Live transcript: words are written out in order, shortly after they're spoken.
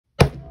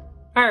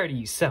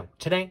Alrighty, so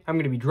today I'm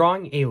going to be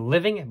drawing a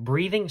living,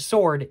 breathing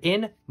sword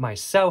in my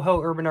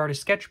Soho Urban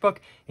Artist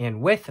sketchbook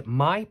and with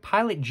my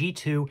Pilot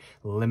G2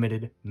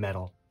 limited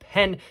metal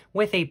pen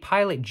with a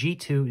Pilot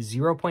G2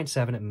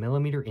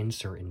 0.7mm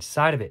insert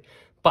inside of it.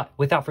 But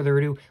without further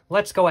ado,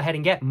 let's go ahead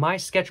and get my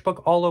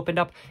sketchbook all opened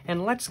up,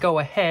 and let's go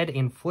ahead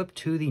and flip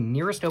to the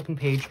nearest open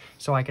page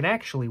so I can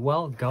actually,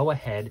 well, go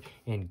ahead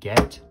and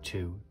get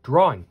to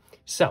drawing.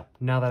 So,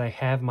 now that I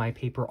have my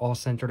paper all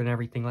centered and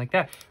everything like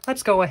that,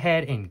 let's go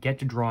ahead and get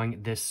to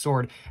drawing this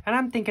sword. And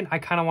I'm thinking I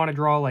kind of want to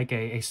draw like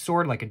a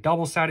sword, like a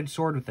double-sided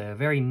sword with a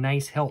very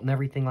nice hilt and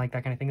everything like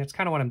that kind of thing. That's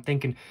kind of what I'm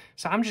thinking.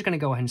 So I'm just going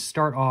to go ahead and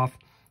start off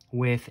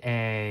with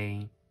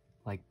a,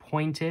 like,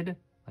 pointed,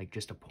 like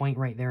just a point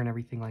right there and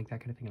everything like that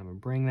kind of thing. I'm going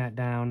to bring that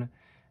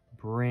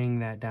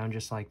down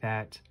just like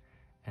that.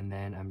 And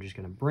then I'm just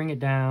going to bring it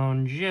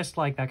down just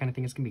like that kind of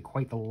thing. It's going to be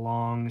quite the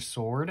long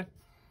sword.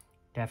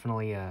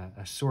 Definitely a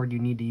sword you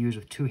need to use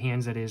with two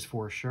hands, that is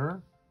for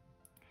sure.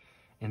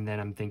 And then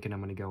I'm thinking I'm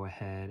going to go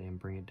ahead and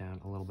bring it down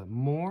a little bit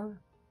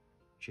more,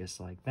 just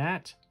like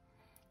that.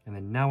 And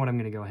then now what I'm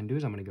going to go ahead and do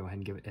is I'm going to go ahead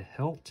and give it a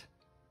hilt,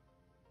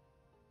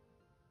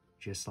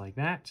 just like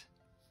that.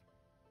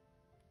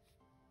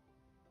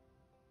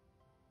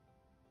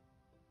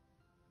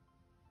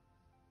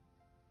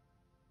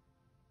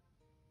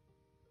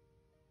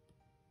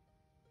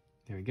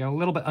 There we go. A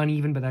little bit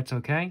uneven, but that's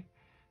okay.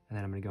 And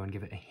then I'm going to go and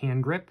give it a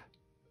hand grip.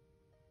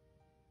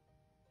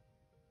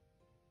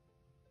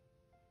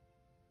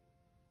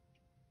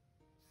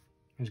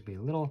 There's going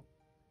to be a little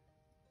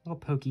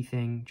pokey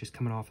thing just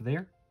coming off of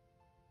there.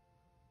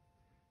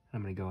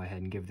 I'm going to go ahead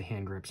and give the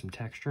hand grip some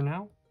texture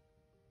now.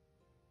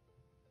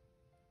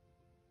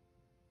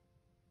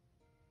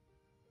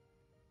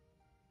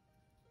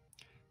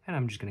 And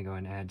I'm just going to go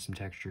ahead and add some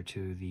texture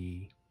to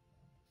the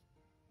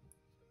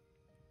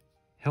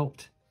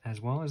hilt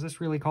as well. Is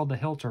this really called the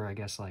hilt, or I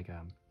guess like,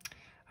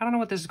 I don't know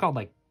what this is called.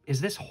 Like,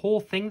 is this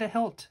whole thing the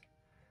hilt?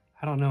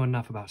 I don't know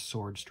enough about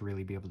swords to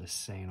really be able to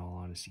say, in all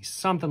honesty.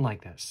 Something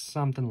like that.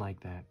 Something like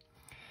that.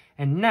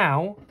 And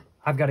now,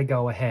 I've got to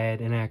go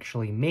ahead and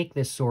actually make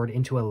this sword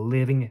into a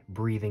living,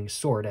 breathing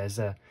sword.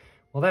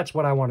 Well, that's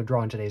what I want to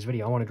draw in today's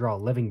video. I want to draw a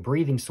living,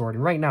 breathing sword.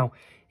 And right now,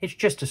 it's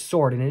just a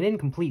sword, and an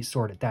incomplete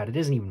sword at that. It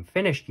isn't even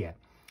finished yet.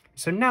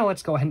 So now,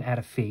 let's go ahead and add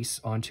a face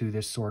onto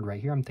this sword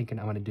right here. I'm thinking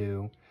I'm going to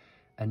do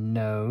a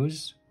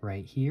nose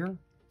right here.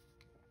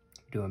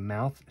 Do a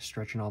mouth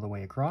stretching all the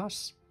way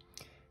across.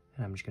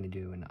 And I'm just going to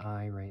do an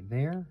eye right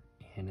there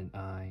and an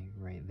eye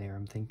right there,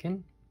 I'm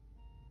thinking.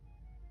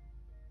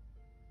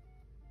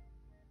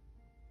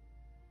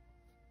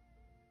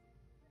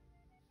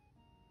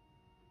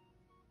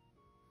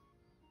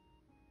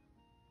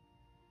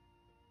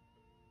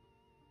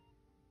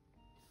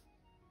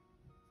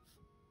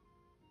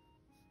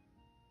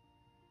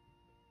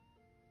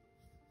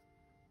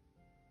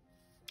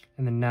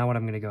 And then now what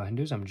I'm going to go ahead and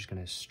do is I'm just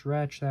going to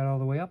stretch that all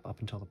the way up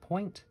until the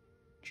point,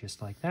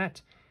 just like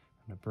that.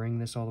 I'm going to bring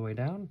this all the way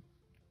down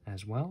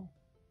as well.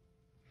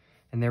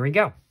 And there we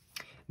go.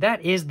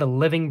 That is the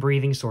living,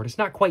 breathing sword. It's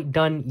not quite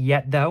done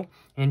yet, though.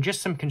 And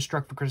just some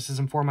constructive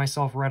criticism for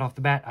myself right off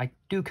the bat. I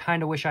do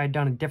kind of wish I had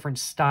done a different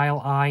style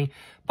eye.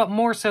 But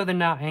more so than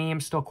not, I am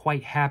still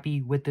quite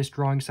happy with this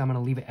drawing, so I'm going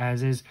to leave it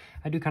as is.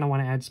 I do kind of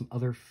want to add some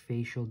other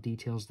facial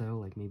details, though.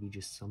 Like maybe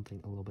just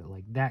something a little bit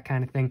like that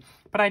kind of thing.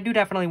 But I do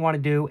definitely want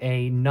to do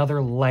another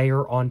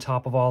layer on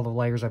top of all the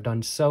layers I've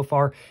done so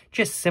far.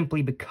 Just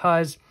simply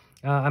because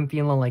I'm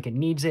feeling like it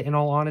needs it, in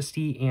all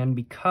honesty, and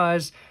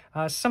because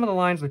some of the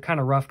lines were kind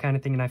of rough kind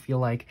of thing, and I feel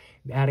like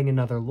adding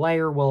another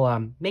layer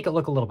will make it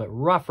look a little bit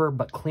rougher,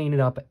 but clean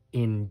it up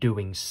in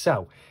doing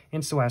so.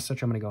 And so as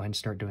such, I'm going to go ahead and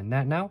start doing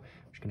that now.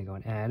 I'm just going to go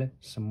and add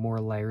some more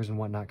layers and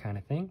whatnot kind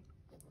of thing.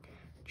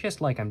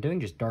 Just like I'm doing,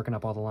 just darken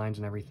up all the lines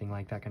and everything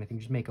like that kind of thing.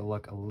 Just make it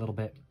look a little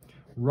bit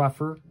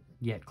rougher,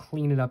 yet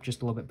clean it up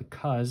just a little bit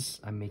because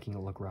I'm making it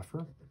look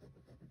rougher.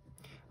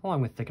 Along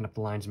with thicken up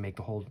the lines and make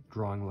the whole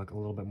drawing look a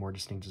little bit more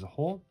distinct as a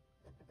whole.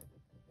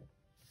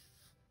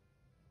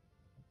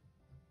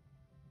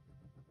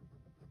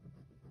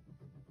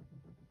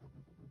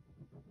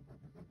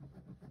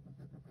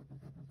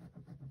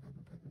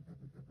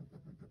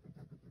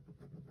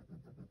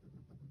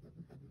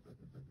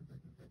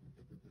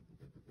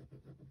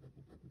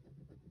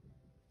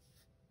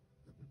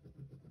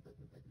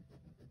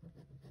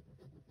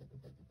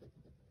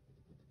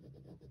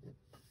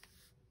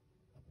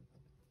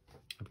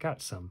 I've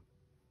got some,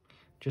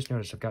 just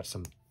noticed I've got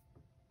some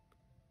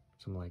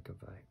like of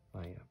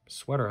my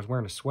sweater. I was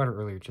wearing a sweater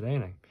earlier today,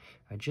 and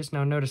I just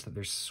now noticed that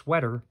there's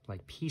sweater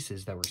like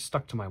pieces that were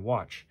stuck to my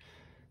watch.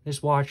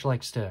 This watch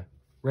likes to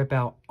rip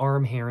out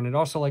arm hair, and it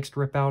also likes to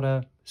rip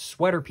out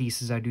sweater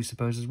pieces, I do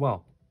suppose, as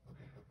well.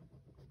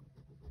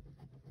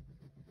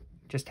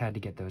 Just had to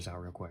get those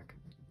out real quick.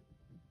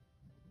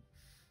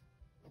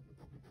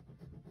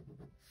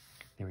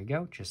 There we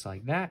go, just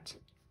like that.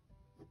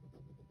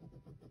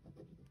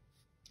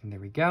 And there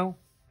we go.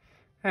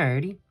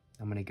 Alrighty,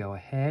 I'm going to go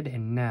ahead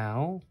and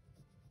now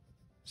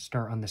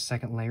start on the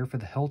second layer for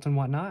the hilt and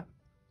whatnot.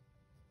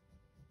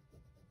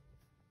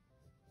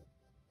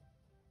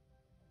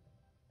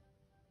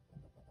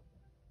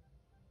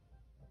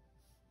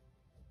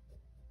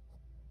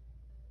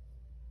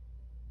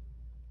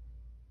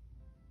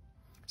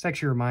 This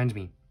actually reminds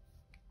me.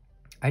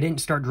 I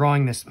didn't start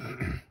drawing this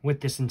with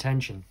this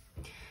intention,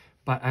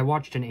 but I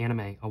watched an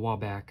anime a while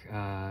back.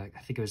 I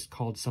think it was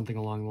called something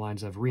along the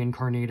lines of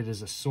Reincarnated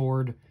as a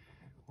Sword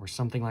or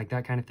something like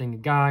that kind of thing. A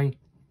guy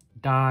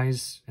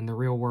dies in the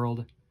real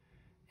world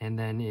and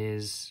then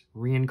is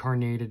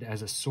reincarnated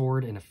as a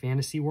sword in a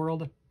fantasy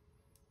world,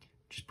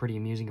 which is pretty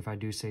amusing if I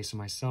do say so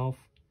myself.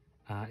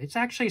 It's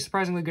actually a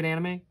surprisingly good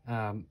anime.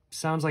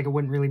 Sounds like it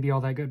wouldn't really be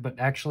all that good, but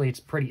actually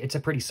it's a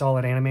pretty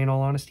solid anime in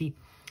all honesty.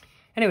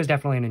 And it was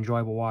definitely an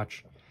enjoyable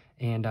watch.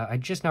 And I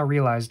just now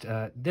realized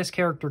this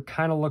character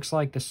kind of looks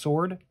like the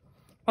sword.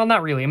 Well,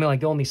 not really. I mean, like,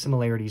 the only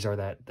similarities are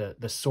that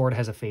the sword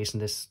has a face and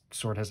this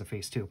sword has a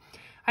face too.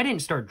 I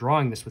didn't start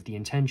drawing this with the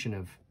intention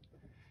of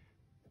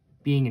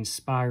being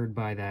inspired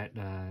by that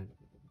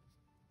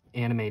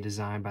anime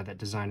design, by that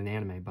design in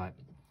anime, but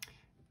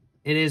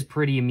it is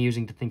pretty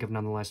amusing to think of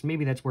nonetheless.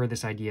 Maybe that's where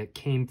this idea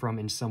came from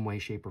in some way,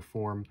 shape, or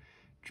form,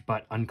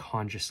 but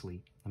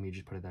unconsciously. Let me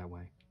just put it that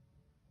way.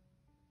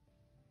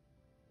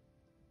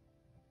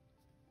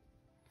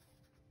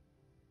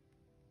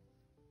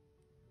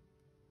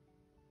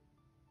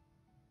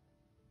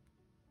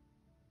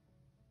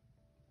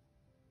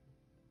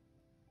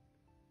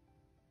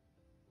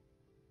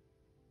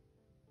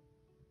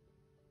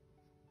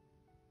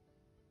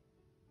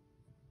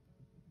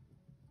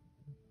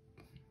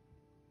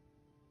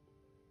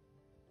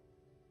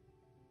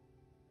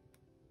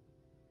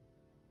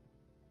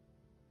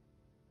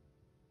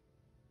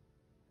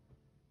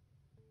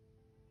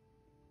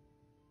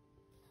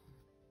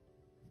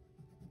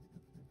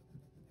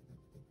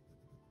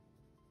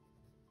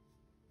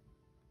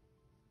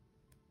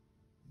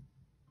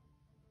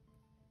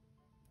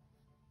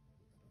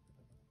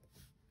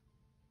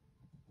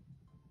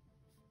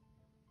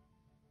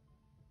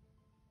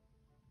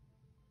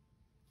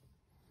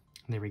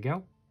 There we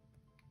go.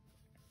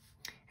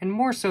 And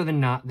more so than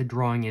not, the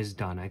drawing is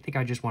done. I think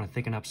I just want to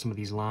thicken up some of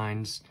these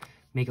lines,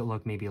 make it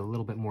look maybe a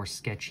little bit more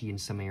sketchy in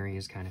some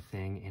areas kind of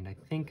thing. And I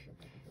think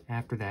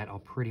after that, I'll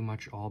pretty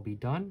much all be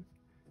done.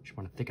 Just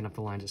want to thicken up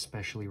the lines,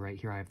 especially right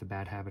here. I have the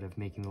bad habit of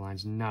making the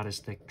lines not as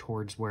thick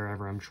towards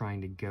wherever I'm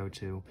trying to go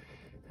to.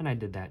 And I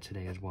did that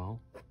today as well.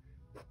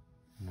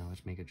 Now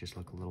let's make it just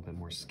look a little bit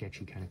more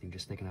sketchy kind of thing.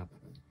 Just thicken up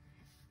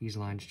these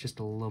lines just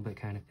a little bit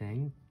kind of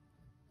thing.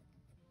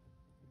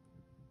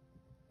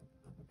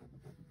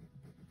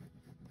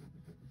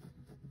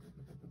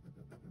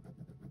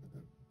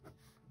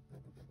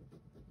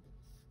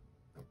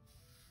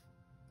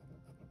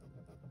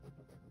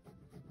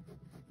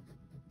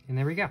 And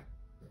there we go.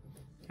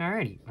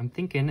 Alrighty, I'm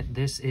thinking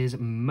this is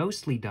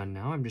mostly done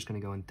now. I'm just going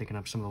to go and thicken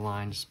up some of the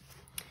lines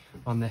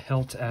on the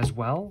hilt as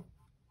well.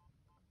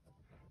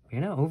 You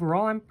know,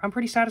 overall, I'm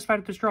pretty satisfied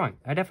with this drawing.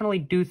 I definitely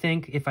do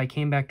think if I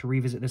came back to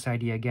revisit this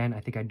idea again, I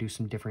think I'd do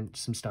some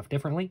stuff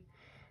differently.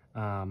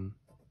 I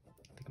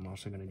think I'm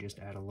also going to just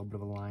add a little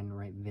bit of a line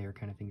right there,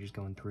 kind of thing, just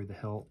going through the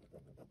hilt.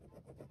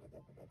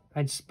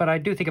 But I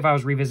do think if I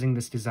was revisiting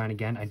this design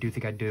again, I do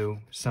think I'd do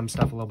some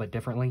stuff a little bit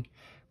differently.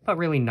 But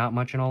really not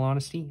much in all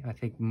honesty. I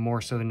think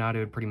more so than not, it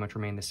would pretty much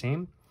remain the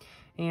same.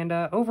 And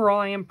overall,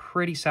 I am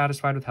pretty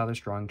satisfied with how this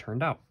drawing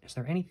turned out. Is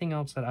there anything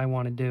else that I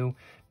want to do?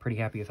 Pretty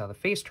happy with how the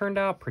face turned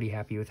out. Pretty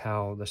happy with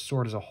how the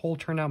sword as a whole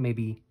turned out.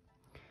 Maybe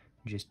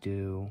just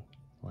do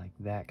like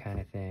that kind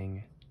of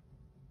thing.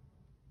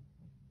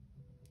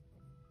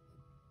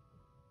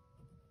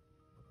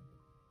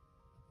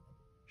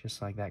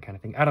 Just like that kind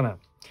of thing. I don't know.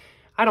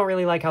 I don't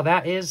really like how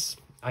that is.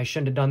 I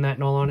shouldn't have done that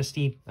in all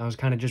honesty. I was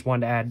kind of just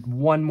wanting to add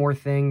one more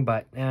thing,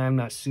 but I'm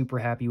not super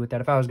happy with that.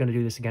 If I was going to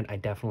do this again, I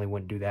definitely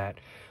wouldn't do that.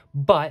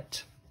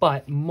 But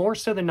more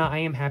so than not, I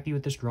am happy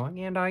with this drawing,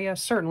 and I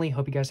certainly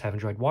hope you guys have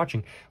enjoyed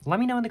watching. Let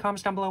me know in the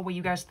comments down below what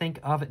you guys think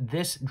of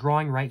this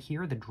drawing right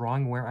here, the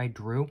drawing where I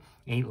drew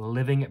a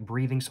living,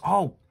 breathing...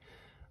 Oh,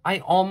 I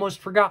almost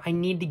forgot. I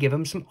need to give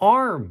him some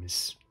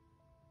arms.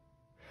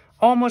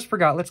 Almost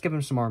forgot. Let's give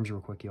him some arms real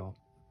quick, y'all.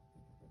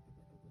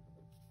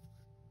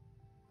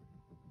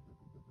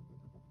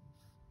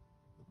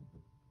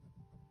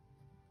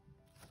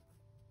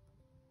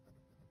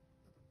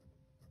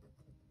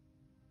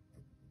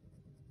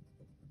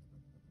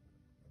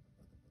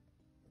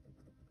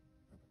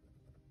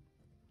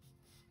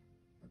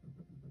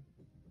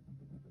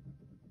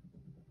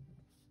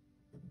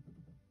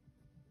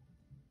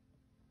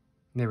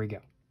 There we go.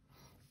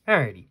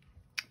 Alrighty.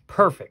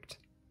 Perfect.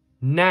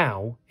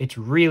 Now, it's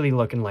really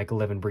looking like a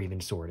living,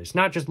 breathing sword. It's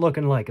not just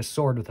looking like a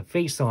sword with a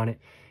face on it.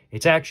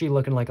 It's actually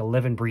looking like a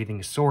living,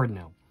 breathing sword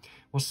now.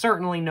 Well,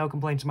 certainly no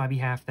complaints on my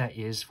behalf. That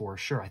is for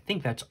sure. I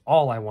think that's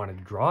all I wanted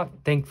to draw.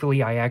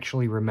 Thankfully, I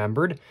actually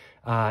remembered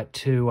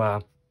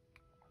to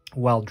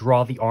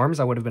draw the arms.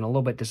 I would have been a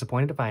little bit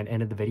disappointed if I had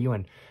ended the video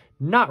and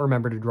not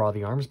remember to draw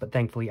the arms, but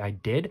thankfully I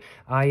did.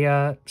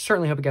 I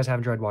certainly hope you guys have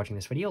enjoyed watching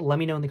this video. Let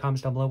me know in the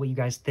comments down below what you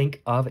guys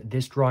think of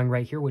this drawing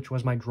right here, which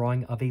was my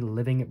drawing of a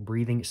living,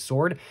 breathing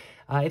sword.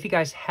 If you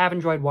guys have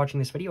enjoyed watching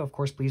this video, of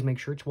course, please make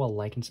sure to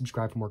like and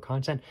subscribe for more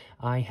content.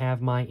 I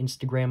have my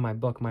Instagram, my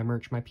book, my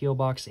merch, my P.O.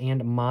 Box,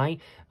 and my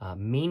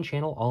main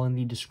channel all in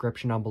the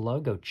description down below.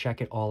 Go check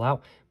it all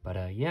out.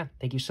 But yeah,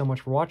 thank you so much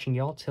for watching,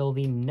 y'all. Till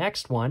the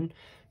next one,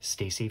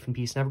 stay safe and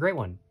peace and have a great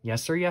one.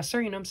 Yes, sir. Yes, sir.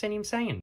 You know what I'm saying?